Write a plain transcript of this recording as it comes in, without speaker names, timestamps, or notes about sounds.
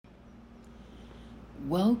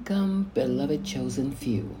Welcome, beloved chosen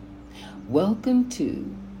few. Welcome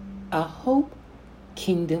to a Hope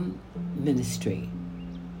Kingdom Ministry,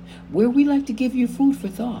 where we like to give you food for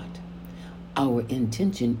thought. Our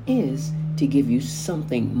intention is to give you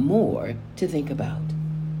something more to think about.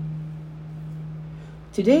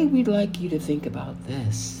 Today, we'd like you to think about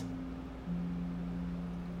this: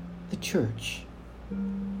 the church.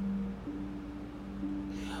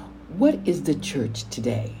 What is the church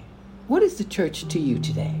today? What is the church to you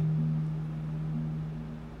today?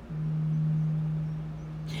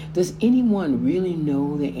 Does anyone really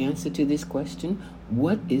know the answer to this question?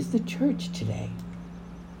 What is the church today?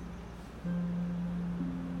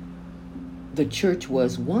 The church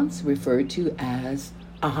was once referred to as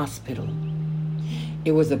a hospital.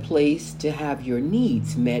 It was a place to have your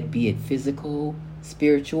needs met, be it physical,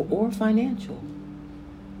 spiritual, or financial.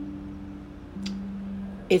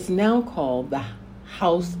 It's now called the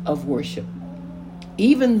house of worship,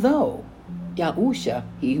 even though Yahusha,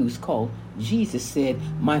 he who's called Jesus, said,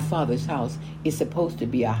 "My Father's house is supposed to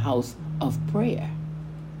be a house of prayer."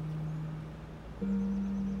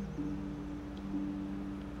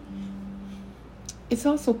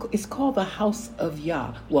 It's called the house of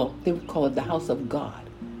Yah. Well, they would call it the house of God.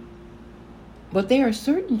 But there are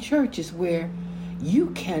certain churches where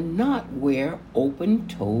you cannot wear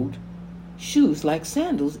open-toed shoes like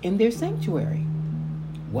sandals in their sanctuary.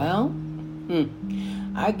 Well,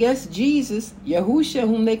 I guess Jesus, Yahusha,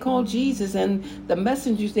 whom they call Jesus, and the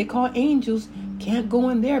messengers they call angels, can't go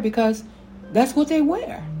in there because that's what they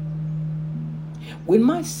wear. When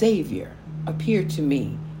my Savior appeared to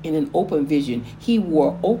me in an open vision, he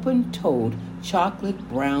wore open-toed chocolate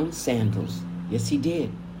brown sandals. Yes, he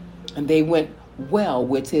did. And they went well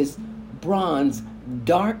with his bronze,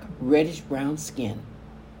 dark reddish brown skin.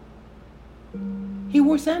 He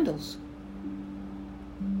wore sandals.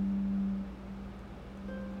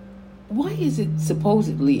 Why is it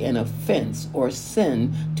supposedly an offense or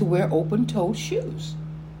sin to wear open-toed shoes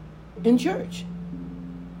in church?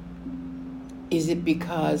 Is it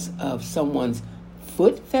because of someone's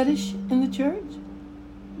foot fetish in the church?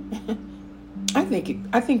 I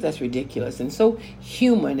think that's ridiculous and so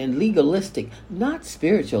human and legalistic, not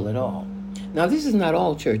spiritual at all. Now, this is not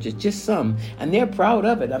all churches, just some, and they're proud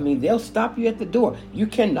of it. I mean, they'll stop you at the door. You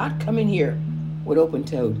cannot come in here with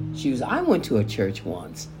open-toed shoes. I went to a church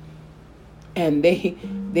once, and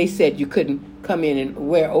they said you couldn't come in and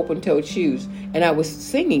wear open-toed shoes. And I was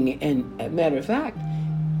singing, and as a matter of fact,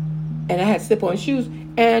 and I had slip-on shoes.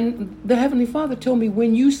 And the Heavenly Father told me,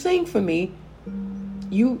 when you sing for me,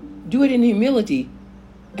 you do it in humility.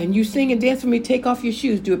 And you sing and dance for me, take off your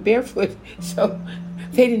shoes, do it barefoot. So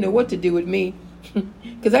they didn't know what to do with me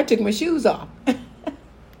because I took my shoes off.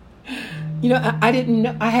 I didn't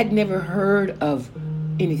know. I had never heard of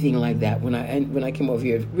anything like that when I came over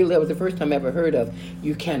here. Really, that was the first time I ever heard of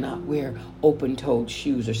you cannot wear open-toed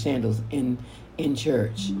shoes or sandals in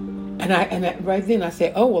church. And I right then I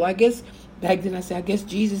said, oh well, I guess back then I said, I guess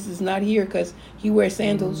Jesus is not here because he wears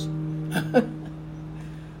sandals.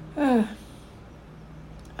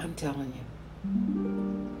 I'm telling you.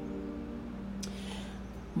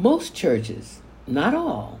 Most churches, not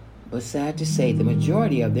all, but sad to say, the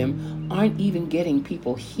majority of them aren't even getting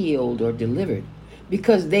people healed or delivered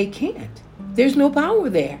because they can't. There's no power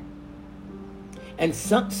there. And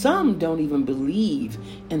some don't even believe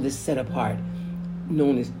in the set apart,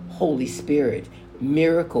 known as Holy Spirit,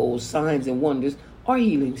 miracles, signs, and wonders, or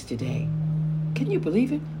healings today. Can you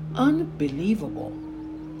believe it? Unbelievable.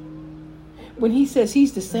 When he says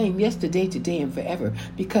he's the same yesterday, today, and forever,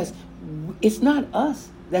 because it's not us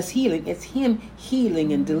that's healing, it's him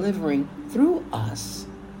healing and delivering through us.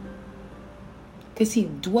 Because he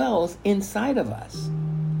dwells inside of us.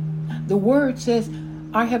 The word says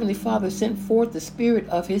our Heavenly Father sent forth the Spirit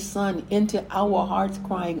of his Son into our hearts,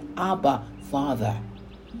 crying, Abba, Father.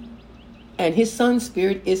 And his Son's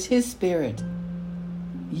Spirit is his Spirit.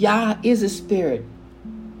 Yah is a Spirit.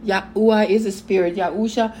 Yahuwah is a Spirit.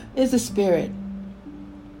 Yahusha is a Spirit.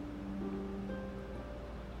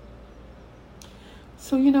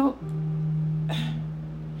 So,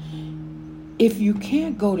 if you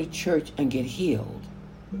can't go to church and get healed,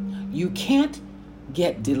 you can't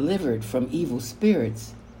get delivered from evil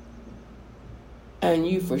spirits, and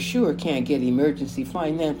you for sure can't get emergency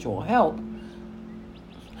financial help,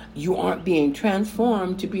 you aren't being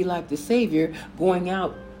transformed to be like the Savior, going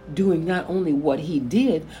out doing not only what he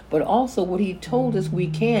did, but also what he told us we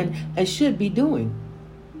can and should be doing.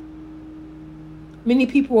 Many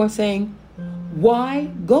people are saying, why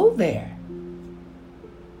go there?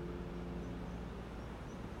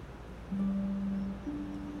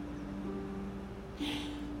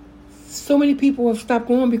 So many people have stopped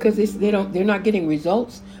going because they're not getting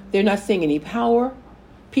results. They're not seeing any power.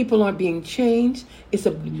 People aren't being changed.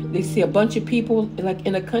 They see a bunch of people like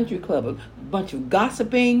in a country club, a bunch of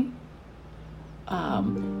gossiping,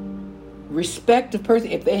 respect of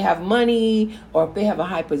person. If they have money or if they have a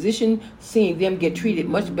high position, seeing them get treated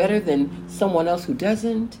much better than someone else who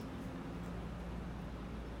doesn't.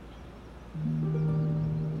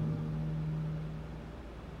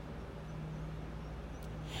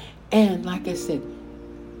 And like I said,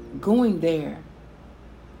 going there,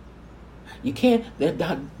 you can't, the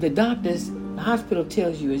doctors, the hospital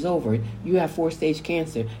tells you it's over. You have 4-stage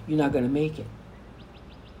cancer. You're not going to make it.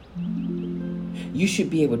 You should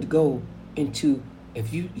be able to go into,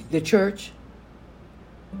 the church,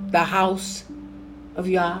 the house of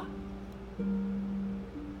Yah,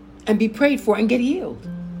 and be prayed for and get healed.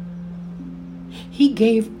 He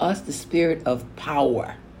gave us the spirit of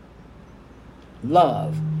power,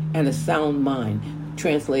 love, and a sound mind.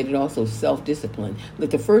 Translated also self-discipline.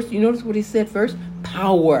 But you notice what he said first?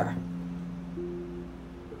 Power.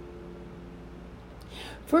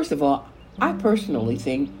 First of all, I personally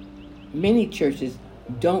think many churches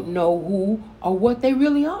don't know who or what they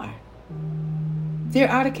really are. They're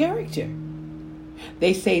out of character.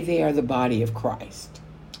 They say they are the body of Christ.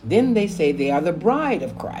 Then they say they are the bride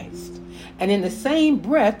of Christ. And in the same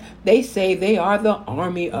breath, they say they are the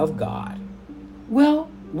army of God. Well,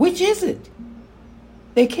 which is it?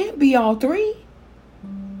 They can't be all three.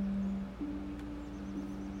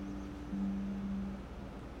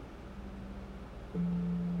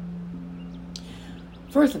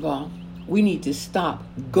 First of all, we need to stop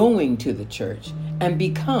going to the church and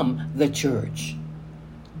become the church.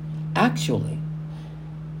 Actually,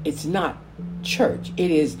 it's not church.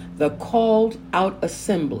 It is the called out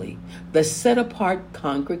assembly, the set apart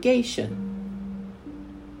congregation.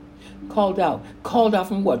 Called out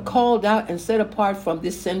from what? Called out and set apart from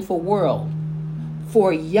this sinful world.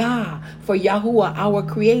 For Yahuwah, our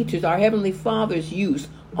creators, our Heavenly Father's use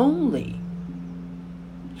only.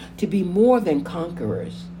 To be more than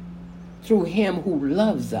conquerors through Him who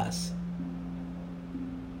loves us.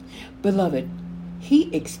 Beloved,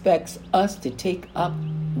 He expects us to take up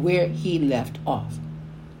where He left off.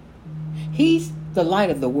 He's the light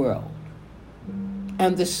of the world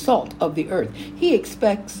and the salt of the earth. He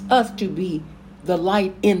expects us to be the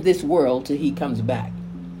light in this world till He comes back.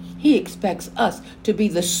 He expects us to be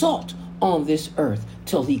the salt on this earth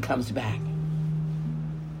till He comes back.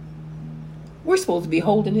 We're supposed to be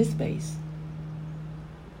holding His space,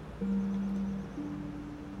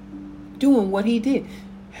 doing what He did.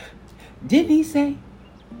 Didn't He say,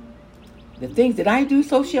 the things that I do,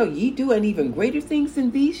 so shall ye do, and even greater things than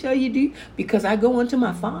these shall ye do, because I go unto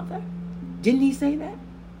my Father? Didn't He say that?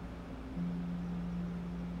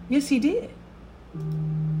 Yes, He did.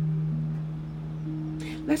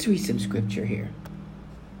 Let's read some scripture here.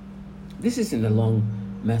 This isn't a long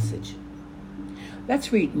message.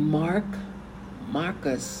 Let's read Mark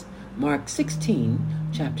 16,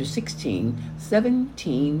 chapter 16,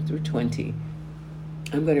 17 through 20.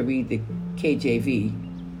 I'm going to read the KJV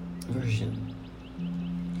version.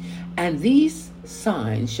 And these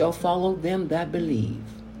signs shall follow them that believe.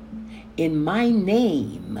 In my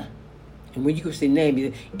name, and when you can say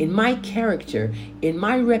name, in my character, in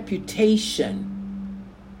my reputation,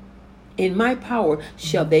 in my power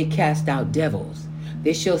shall they cast out devils.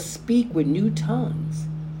 They shall speak with new tongues.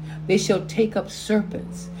 They shall take up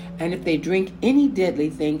serpents. And if they drink any deadly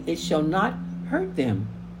thing, it shall not hurt them.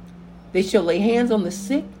 They shall lay hands on the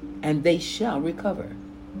sick, and they shall recover.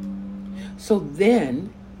 So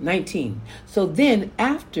then, 19. So then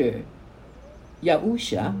after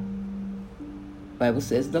Yahusha, Bible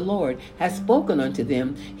says, the Lord has spoken unto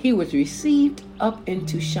them, He was received up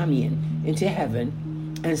into Shamian, into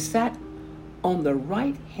heaven, and sat on the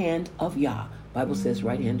right hand of Yah. Bible says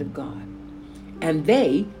right hand of God. And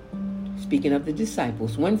they, speaking of the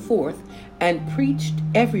disciples, went forth and preached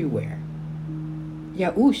everywhere.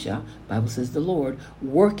 Yahusha, Bible says the Lord,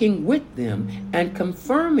 working with them and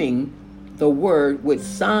confirming the word with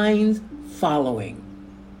signs following.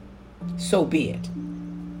 So be it.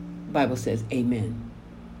 Bible says amen.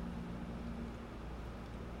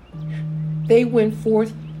 They went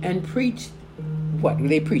forth and preached what?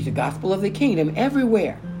 They preached the gospel of the kingdom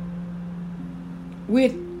everywhere.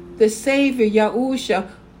 With the Savior, Yahusha,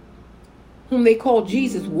 whom they called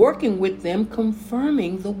Jesus, working with them,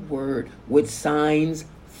 confirming the word with signs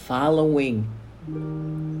following.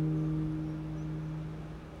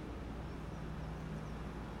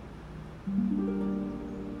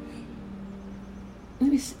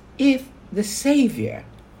 Let me see. If the Savior,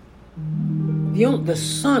 the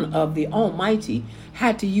Son of the Almighty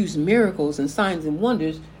had to use miracles and signs and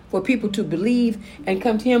wonders for people to believe and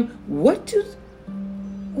come to him. What does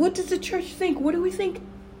the church think? What do we think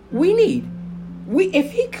we need?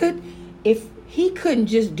 If he couldn't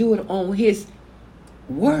just do it on his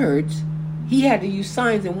words, he had to use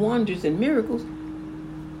signs and wonders and miracles.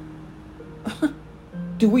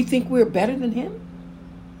 Do we think we're better than him?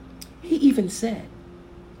 He even said,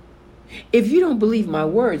 if you don't believe my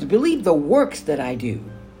words, believe the works that I do.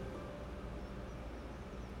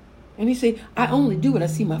 And he said, I only do what I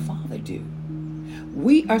see my Father do.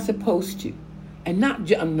 We are supposed to, and not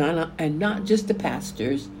just the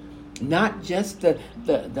pastors, not just the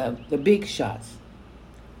big shots.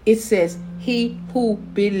 It says, he who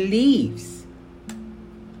believes.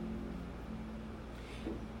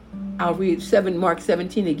 I'll read Mark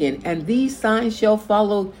 17 again. And these signs shall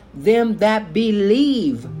follow them that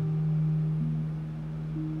believe.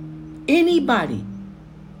 Anybody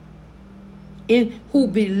who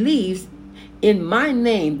believes in my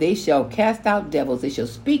name, they shall cast out devils, they shall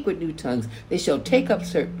speak with new tongues, they shall take up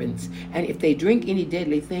serpents, and if they drink any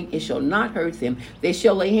deadly thing, it shall not hurt them. They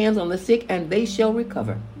shall lay hands on the sick, and they shall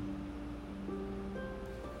recover.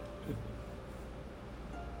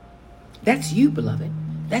 That's you, beloved.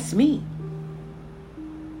 That's me.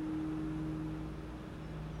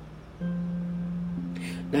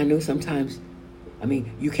 Now, I know sometimes,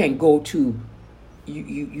 you can't go to,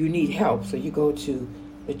 you need help, so you go to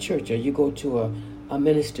the church or you go to a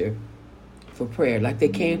minister for prayer. Like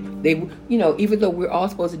even though we're all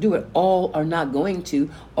supposed to do it, all are not going to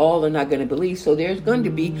believe. So there's going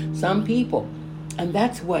to be some people. And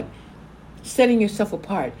that's what, setting yourself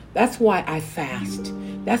apart. That's why I fast.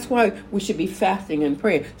 That's why we should be fasting and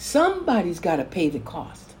praying. Somebody's got to pay the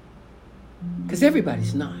cost. Because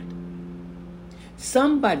everybody's not.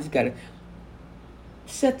 Somebody's got to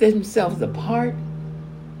set themselves apart.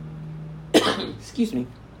 Excuse me.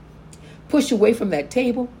 Push away from that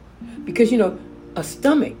table. Because, your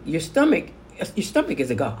stomach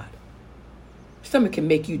is a god. Stomach can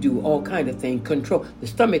make you do all kind of things. The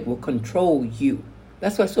stomach will control you.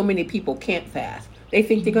 That's why so many people can't fast. They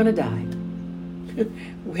think they're going to die.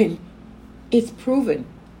 When it's proven,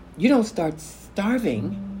 you don't start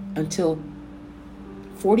starving until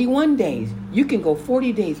 41 days. You can go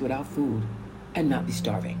 40 days without food and not be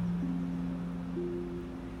starving.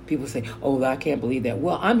 People say, oh, I can't believe that.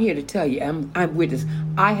 Well, I'm here to tell you, I'm witness.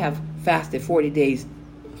 I have fasted 40 days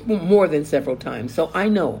more than several times. So I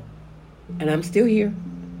know. And I'm still here.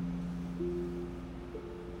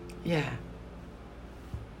 Yeah.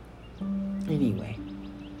 Anyway.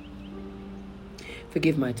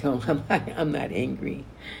 Forgive my tone. I'm not angry.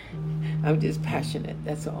 I'm just passionate.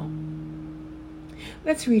 That's all.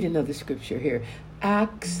 Let's read another scripture here.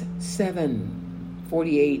 Acts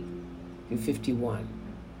 7:48 through 51.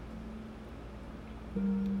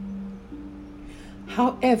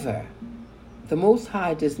 However, the Most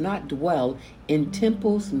High does not dwell in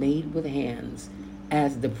temples made with hands,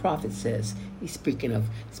 as the prophet says. He's speaking of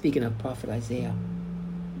prophet Isaiah.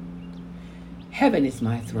 Heaven is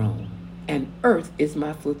my throne, and earth is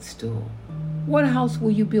my footstool. What house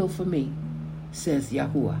will you build for me? Says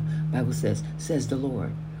Yahuwah. Bible says the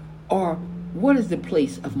Lord. Or what is the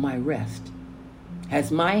place of my rest?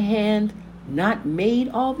 Has my hand not made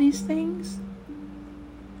all these things?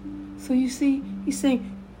 So you see, he's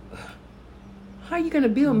saying, how are you going to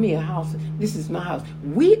build me a house? This is my house.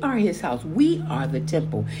 We are his house. We are the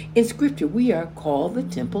temple. In scripture, we are called the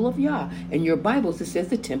temple of Yah. In your Bibles, it says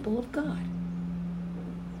the temple of God.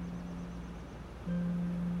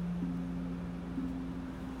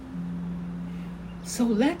 So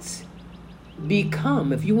let's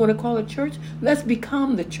become, if you want to call it church, let's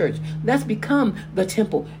become the church. Let's become the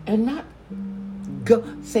temple and not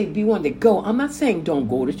be one to go. I'm not saying don't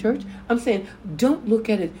go to church. I'm saying don't look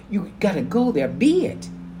at it. You got to go there. Be it.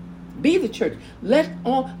 Be the church.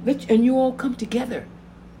 And you all come together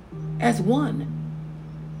as one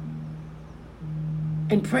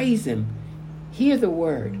and praise him. Hear the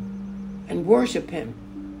word and worship him.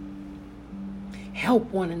 Help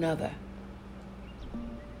one another.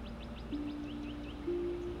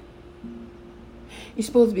 You're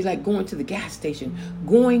supposed to be like going to the gas station,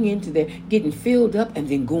 going into there, getting filled up, and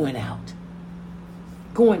then going out.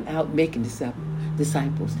 Going out, making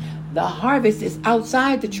disciples. The harvest is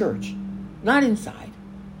outside the church, not inside.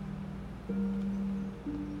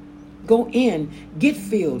 Go in, get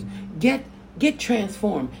filled, get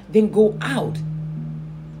transformed, then go out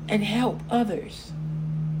and help others.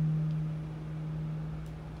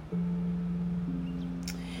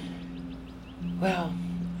 Well,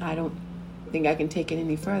 I don't think I can take it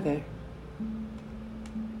any further.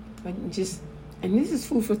 But just And this is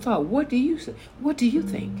food for thought. What do you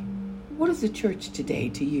think? What is the church today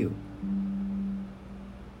to you?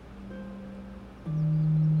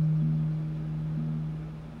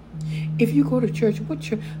 If you go to church,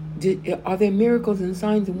 are there miracles and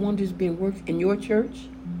signs and wonders being worked in your church?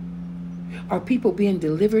 Are people being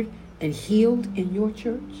delivered and healed in your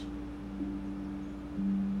church?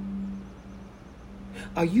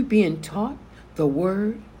 Are you being taught the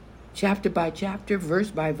word chapter by chapter,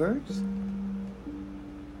 verse by verse?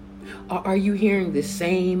 Or are you hearing the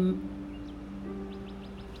same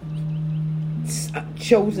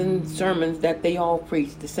chosen sermons that they all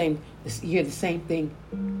preach? You hear the same thing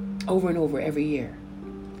over and over every year,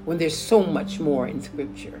 when there's so much more in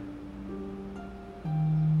Scripture.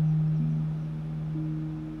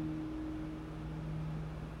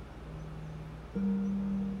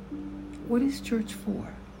 What is church for?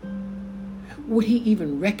 Would he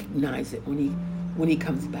even recognize it when he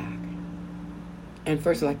comes back? And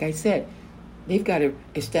first, like I said, they've got to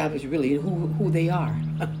establish really who they are.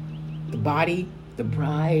 The body, the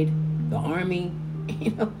bride, the army,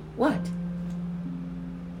 what?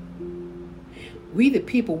 We the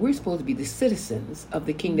people, we're supposed to be the citizens of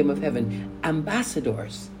the kingdom of heaven,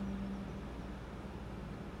 ambassadors.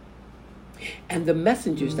 And the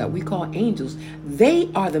messengers that we call angels, they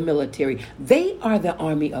are the military. They are the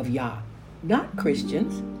army of Yah. Not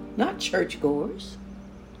Christians, not churchgoers.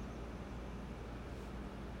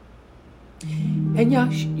 And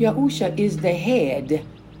Yahusha is the head.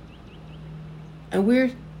 And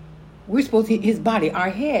we're supposed to, his body, our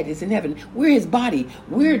head is in heaven. We're his body.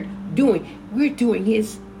 We're doing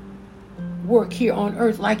his work here on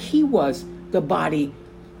earth like he was the body.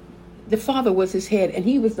 The Father was his head and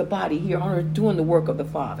he was the body here on earth doing the work of the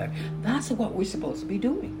Father. That's what we're supposed to be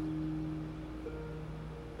doing.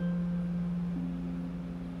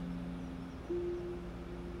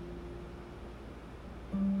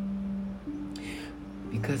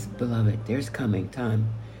 Because, beloved, there's coming time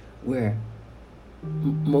where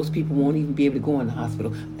most people won't even be able to go in the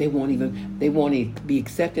hospital. They won't be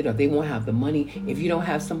accepted, or they won't have the money. If you don't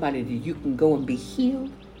have somebody that you can go and be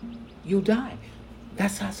healed, you'll die.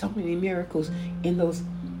 That's how so many miracles in those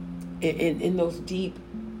deep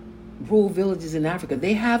rural villages in Africa.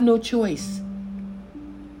 They have no choice.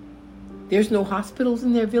 There's no hospitals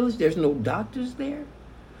in their village. There's no doctors there.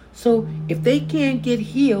 So if they can't get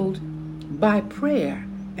healed by prayer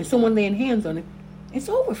and someone laying hands on it, it's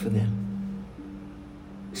over for them.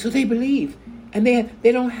 So they believe, and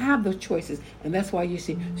they don't have those choices. And that's why you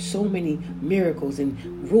see so many miracles in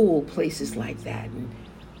rural places like that,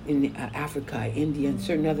 in Africa, India, and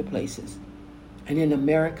certain other places, and in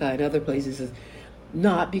America and other places.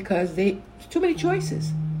 Not because there's too many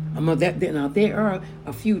choices. Now there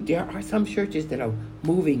are some churches that are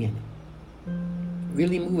moving in it,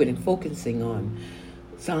 really moving and focusing on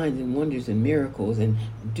signs and wonders and miracles, and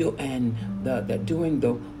doing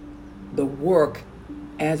the work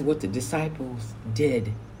as what the disciples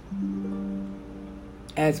did.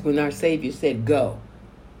 As when our Savior said, go.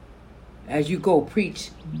 As you go,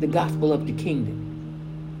 preach the gospel of the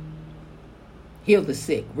kingdom. Heal the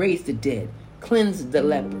sick, raise the dead, cleanse the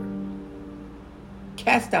leper,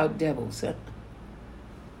 cast out devils.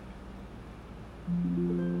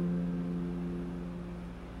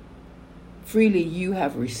 Freely you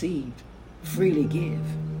have received, freely give.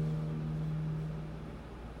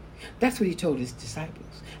 That's what he told his disciples.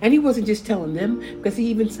 And he wasn't just telling them, because he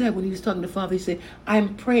even said when he was talking to the Father, he said,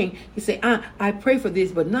 I'm praying. He said, I pray for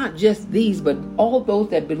this, but not just these, but all those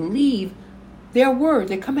that believe their word,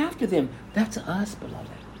 that come after them. That's us, beloved.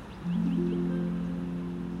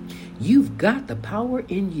 You've got the power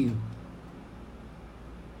in you.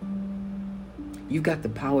 You've got the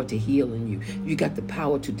power to heal in you. You've got the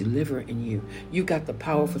power to deliver in you. You've got the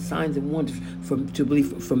power for signs and wonders, to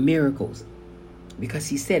believe for miracles. Because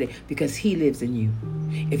he said it, because he lives in you.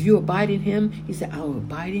 If you abide in him, he said, I will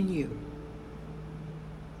abide in you.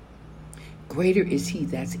 Greater is he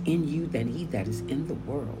that's in you than he that is in the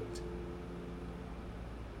world.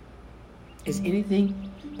 Can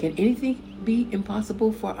anything be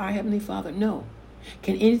impossible for our Heavenly Father? No.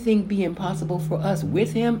 Can anything be impossible for us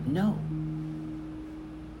with him? No.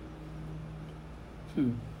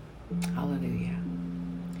 Hallelujah.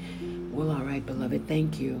 Well, all right, beloved,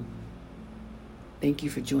 thank you. Thank you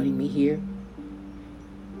for joining me here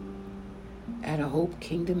at A Hope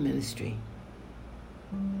Kingdom Ministry,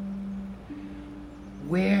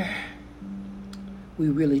 where we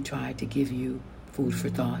really try to give you food for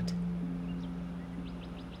thought.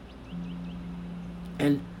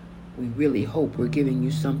 And we really hope we're giving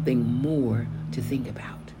you something more to think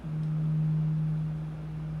about.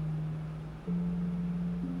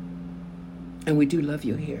 And we do love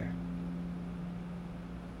you here.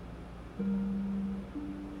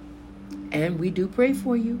 And we do pray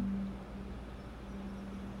for you.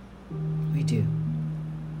 We do.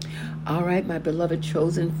 All right, my beloved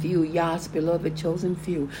chosen few, Yah's beloved chosen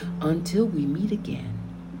few, until we meet again.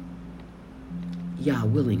 Yah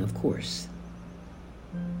willing, of course.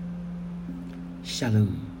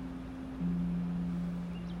 Shalom.